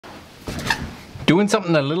Doing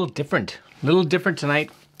something a little different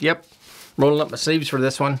tonight. Yep, rolling up my sleeves for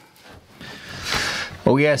this one.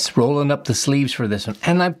 Oh yes, rolling up the sleeves for this one.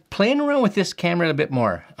 And I'm playing around with this camera a bit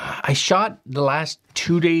more. I shot the last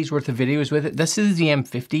 2 days worth of videos with it. This is the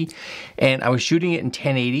M50 and I was shooting it in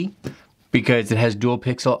 1080 because it has dual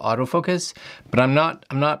pixel autofocus, but I'm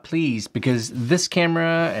not pleased because this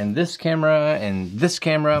camera and this camera and this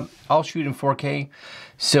camera all shoot in 4K.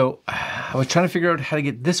 So I was trying to figure out how to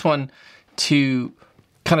get this one to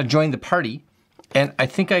kind of join the party, and I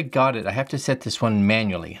think I got it. I have to set this one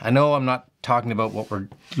manually. I know I'm not talking about what we're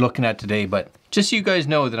looking at today, but just so you guys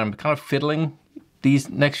know that I'm kind of fiddling these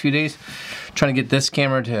next few days, trying to get this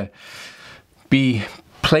camera to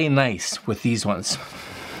play nice with these ones.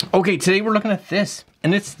 Okay, today we're looking at this,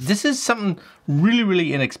 and this is something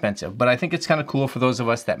really inexpensive, but I think it's kind of cool for those of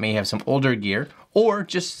us that may have some older gear or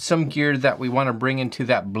just some gear that we want to bring into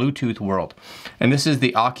that Bluetooth world. And this is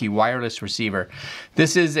the Aukey wireless receiver.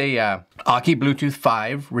 This is a Aukey Bluetooth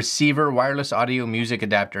 5 receiver wireless audio music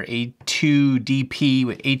adapter, A2DP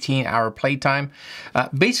with 18-hour playtime.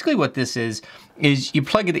 Basically what this is you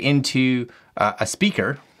plug it into a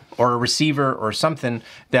speaker or a receiver or something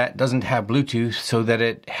that doesn't have Bluetooth so that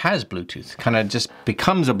it has Bluetooth. Kind of just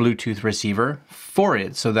becomes a Bluetooth receiver for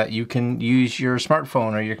it so that you can use your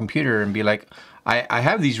smartphone or your computer and be like, I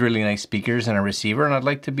have these really nice speakers and a receiver and I'd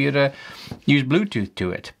like to be able to use Bluetooth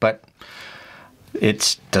to it, but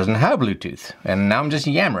it doesn't have Bluetooth. And now I'm just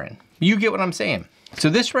yammering. You get what I'm saying. So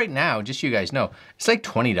this right now, just so you guys know, it's like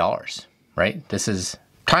 $20, right? This is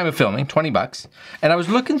time of filming, 20 bucks. And I was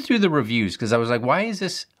looking through the reviews because I was like, why is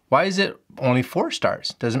it only 4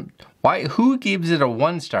 stars? Who gives it a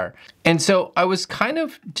 1 star? And so I was kind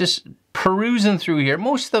of just perusing through here.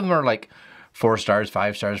 Most of them are like 4 stars,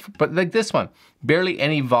 5 stars, but like this one, barely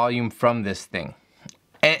any volume from this thing.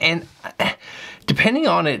 And depending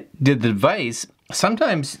on the device,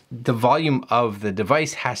 sometimes the volume of the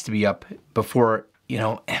device has to be up before, you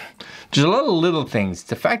know, there's a lot of little things.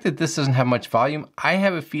 The fact that this doesn't have much volume, I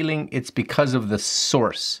have a feeling it's because of the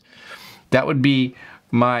source. That would be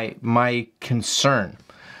my concern.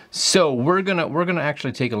 So we're gonna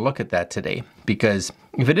actually take a look at that today, because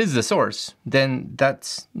if it is the source, then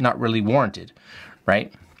that's not really warranted,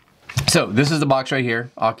 right? So this is the box right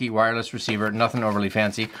here, Aukey wireless receiver, nothing overly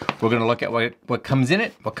fancy. We're gonna look at what comes in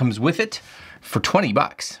it, what comes with it for 20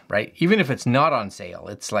 bucks, right? Even if it's not on sale,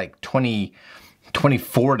 it's like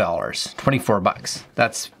 $24, 24 bucks.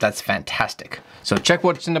 That's fantastic. So check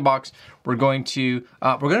what's in the box. We're going to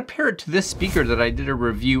pair it to this speaker that I did a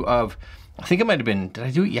review of. I think it might have been, did I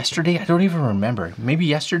do it yesterday? I don't even remember. Maybe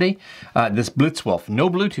yesterday. This Blitzwolf, no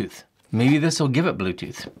Bluetooth. Maybe this will give it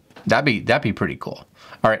Bluetooth. That'd be pretty cool.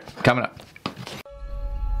 All right, coming up.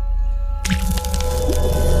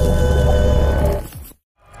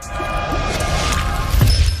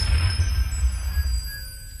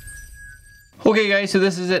 Okay guys, so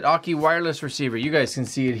this is it, Aukey wireless receiver. You guys can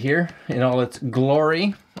see it here in all its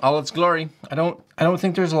glory. All its glory. I don't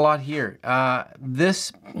think there's a lot here.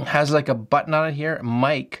 This has like a button on it here,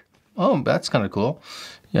 mic. Oh, that's kind of cool.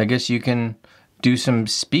 Yeah, I guess you can do some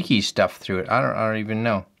speaky stuff through it. I don't even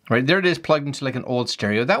know. Right, there it is plugged into like an old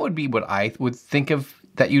stereo. That would be what I would think of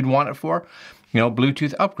that you'd want it for. You know,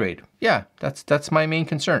 Bluetooth upgrade. Yeah, that's my main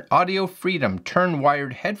concern. Audio freedom, turn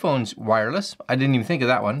wired headphones wireless. I didn't even think of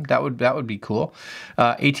that one. That would be cool.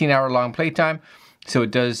 18-hour long playtime. So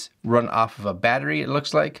it does run off of a battery, it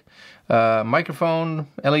looks like. Microphone,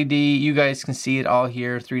 LED, you guys can see it all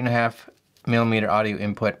here. 3.5mm audio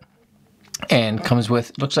input. And comes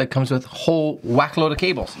with, looks like comes with a whole whack load of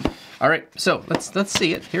cables. All right, so let's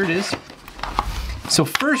see it. Here it is. So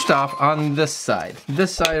first off, on this side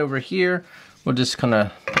over here, we'll just kind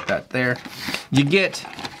of put that there. You get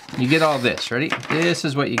all this. Ready? This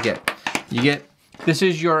is what you get. This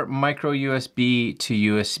is your micro USB to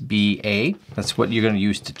USB-A. That's what you're going to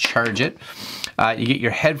use to charge it. You get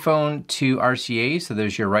your headphone to RCA, so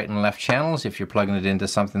there's your right and left channels if you're plugging it into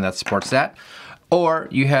something that supports that. Or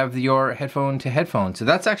you have your headphone to headphone. So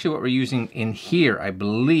that's actually what we're using in here, I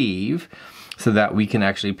believe, so that we can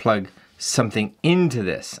actually plug something into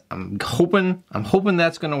this. I'm hoping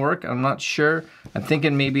that's gonna work. I'm not sure. I'm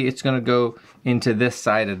thinking maybe it's gonna go into this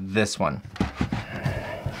side of this one.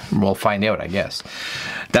 We'll find out, I guess.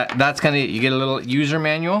 That's kind of it. You get a little user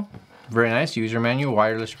manual. Very nice, user manual,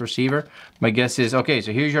 wireless receiver. My guess is, okay,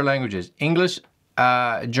 so here's your languages. English,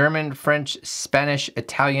 German, French, Spanish,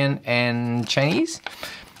 Italian, and Chinese.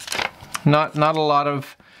 Not a lot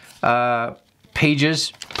of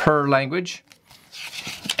pages per language.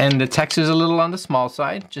 And the text is a little on the small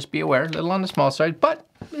side. Just be aware, a little on the small side, but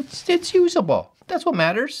it's usable. That's what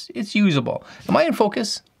matters. It's usable. Am I in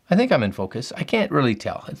focus? I think I'm in focus. I can't really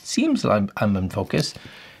tell. It seems like I'm in focus.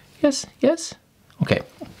 Yes, yes. Okay.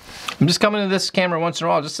 I'm just coming to this camera once in a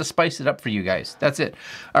while just to spice it up for you guys. That's it.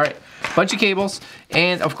 All right, bunch of cables,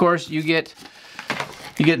 and of course you get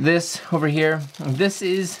this over here. This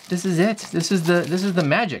is it. This is the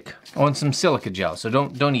magic on some silica gel. So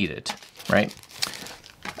don't eat it, right?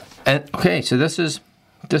 And okay, so that's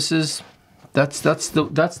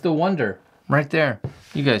the wonder right there.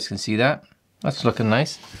 You guys can see that. That's looking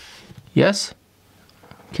nice. Yes.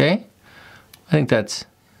 Okay. I think that's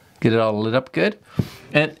get it all lit up good.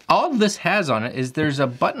 And all this has on it is there's a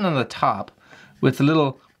button on the top with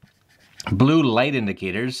little blue light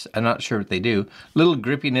indicators. I'm not sure what they do. Little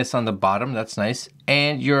grippiness on the bottom, that's nice.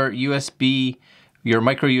 And your USB, your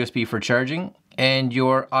micro USB for charging, and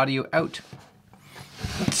your audio out.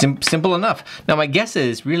 Simple enough. Now my guess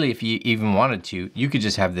is really if you even wanted to, you could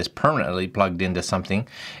just have this permanently plugged into something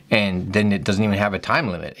and then it doesn't even have a time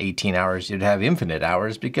limit. 18 hours, you'd have infinite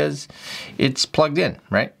hours because it's plugged in,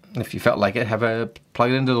 right? If you felt like it,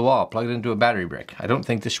 plug it into the wall, plug it into a battery brick. I don't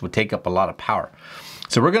think this would take up a lot of power.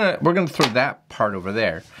 So we're gonna throw that part over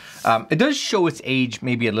there. It does show its age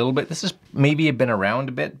maybe a little bit. This is maybe been around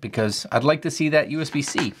a bit because I'd like to see that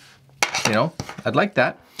USB-C. You know, I'd like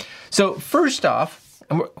that. So first off,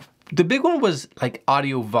 the big one was like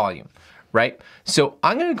audio volume, right? So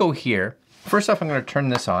I'm gonna go here. First off, I'm gonna turn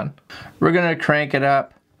this on. We're gonna crank it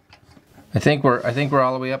up. I think we're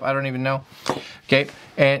all the way up. I don't even know. Okay,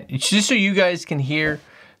 and just so you guys can hear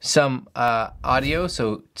some audio,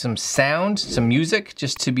 so some sound, some music,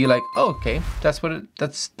 just to be like, oh, okay, that's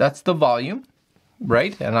the volume,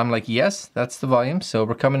 right? And I'm like, yes, that's the volume. So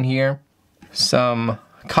we're coming here. Some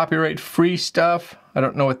copyright-free stuff. I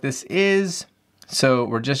don't know what this is. So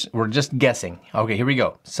we're just guessing. Okay, here we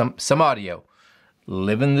go. Some audio.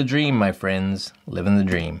 Living the dream, my friends. Living the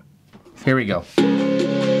dream. Here we go.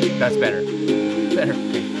 That's better. Better.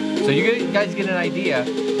 Okay. So you guys get an idea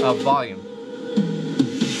of volume.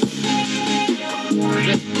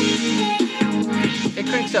 It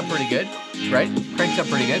cranks up pretty good, right? Cranks up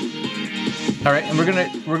pretty good. All right, and we're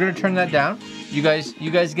gonna turn that down. You guys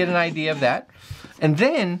get an idea of that, and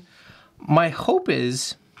then my hope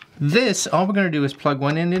is this. All we're gonna do is plug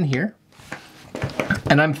one end in here,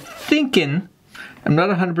 and I'm thinking, I'm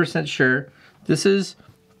not 100% sure. This is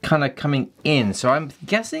kind of coming in, so I'm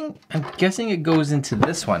guessing it goes into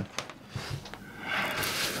this one.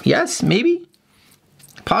 Yes, maybe,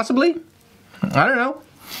 possibly. I don't know.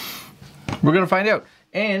 We're gonna find out.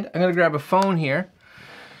 And I'm gonna grab a phone here.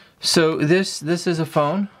 So this is a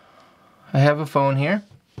phone. I have a phone here.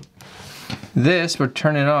 This we're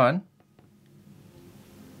turning on.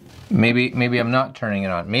 Maybe I'm not turning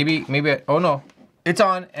it on. Maybe oh no, it's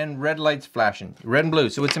on and red light's flashing, red and blue.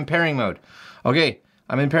 So it's in pairing mode. Okay,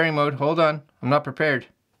 I'm in pairing mode. Hold on, I'm not prepared.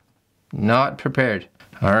 Not prepared.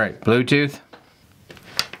 All right, Bluetooth.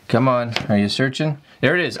 Come on, are you searching?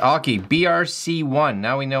 There it is, Aukey BRC1.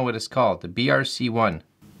 Now we know what it's called, the BRC1. Do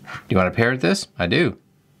you want to pair with this? I do.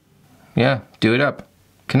 Yeah, do it up.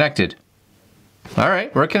 Connected. All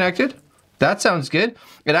right, we're connected. That sounds good.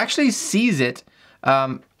 It actually sees it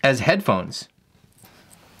as headphones.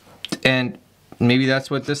 And maybe that's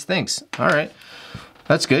what this thinks. All right,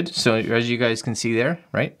 that's good. So as you guys can see there,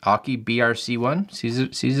 right? Aukey BRC1 sees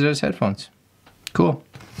it as headphones. Cool.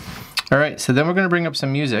 All right, so then we're gonna bring up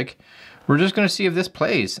some music. We're just gonna see if this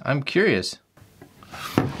plays. I'm curious.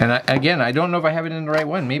 And again, I don't know if I have it in the right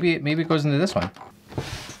one. Maybe it goes into this one.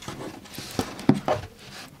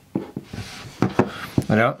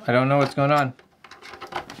 I don't know what's going on.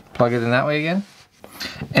 Plug it in that way again.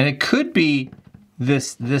 And it could be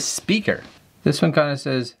this speaker. This one kind of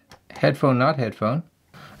says headphone, not headphone.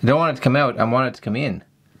 I don't want it to come out, I want it to come in.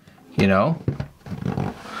 You know?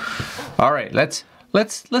 All right, let's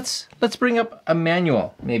bring up a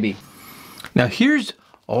manual, maybe. Now here's,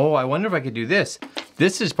 oh, I wonder if I could do this.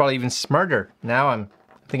 This is probably even smarter. Now I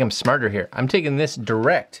think I'm smarter here. I'm taking this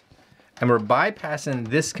direct and we're bypassing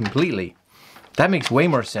this completely. That makes way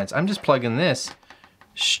more sense. I'm just plugging this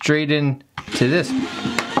straight in to this.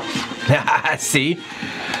 See?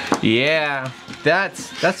 Yeah,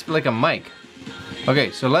 that's like a mic.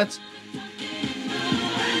 Okay, so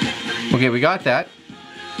okay, we got that.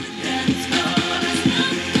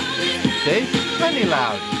 See? Plenty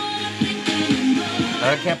loud.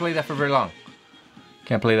 I can't play that for very long.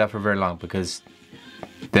 Can't play that for very long because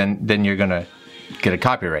then you're gonna get a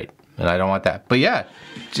copyright, and I don't want that. But yeah,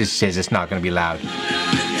 it just says it's not gonna be loud.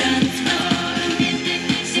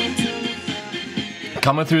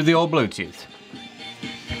 Coming through the old Bluetooth,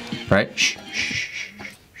 right? Shh, shh, shh,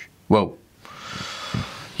 shh. Whoa.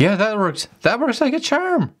 Yeah, that works. That works like a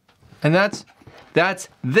charm. And that's That's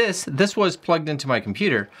this. This was plugged into my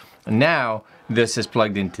computer. Now this is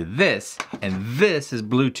plugged into this, and this is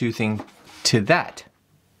Bluetoothing to that.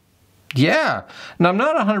 Yeah. Now I'm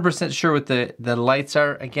not 100% sure what the lights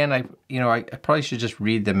are. Again, I probably should just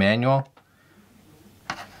read the manual.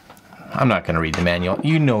 I'm not going to read the manual.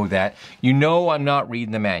 You know that. You know I'm not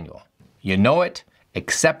reading the manual. You know it.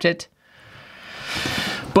 Accept it.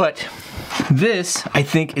 But this, I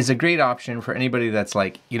think, is a great option for anybody that's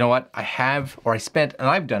like, you know what, I spent, and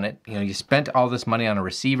I've done it, you know, you spent all this money on a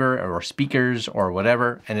receiver or speakers or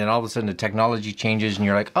whatever, and then all of a sudden the technology changes and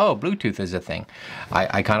you're like, oh, Bluetooth is a thing.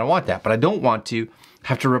 I kind of want that, but I don't want to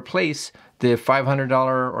have to replace the $500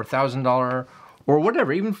 or $1,000 or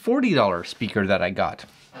whatever, even $40 speaker that I got.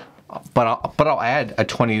 But I'll add a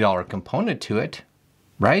 $20 component to it.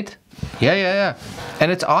 Right? Yeah.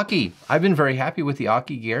 And it's Aukey. I've been very happy with the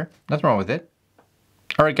Aukey gear. Nothing wrong with it.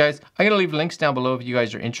 All right, guys. I'm going to leave links down below if you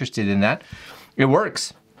guys are interested in that. It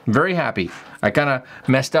works. I'm very happy. I kind of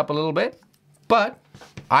messed up a little bit, but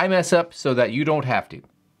I mess up so that you don't have to.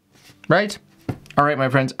 Right? All right, my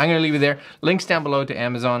friends. I'm going to leave it there. Links down below to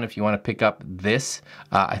Amazon if you want to pick up this.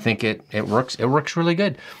 I think it works. It works really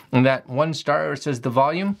good. And that 1 star where it says the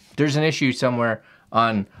volume, there's an issue somewhere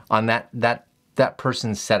on that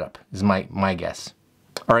person's setup is my guess.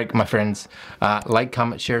 All right, my friends, like,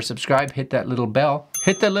 comment, share, subscribe, hit that little bell.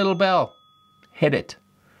 Hit the little bell. Hit it.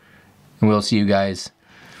 And we'll see you guys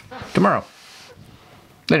tomorrow.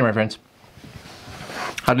 Later, my friends.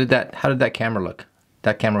 How did that camera look?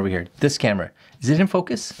 That camera over here. This camera. Is it in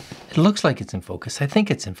focus? It looks like it's in focus. I think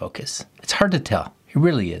it's in focus. It's hard to tell. It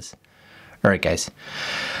really is. All right, guys.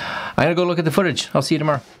 I'm gonna go look at the footage. I'll see you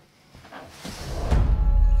tomorrow.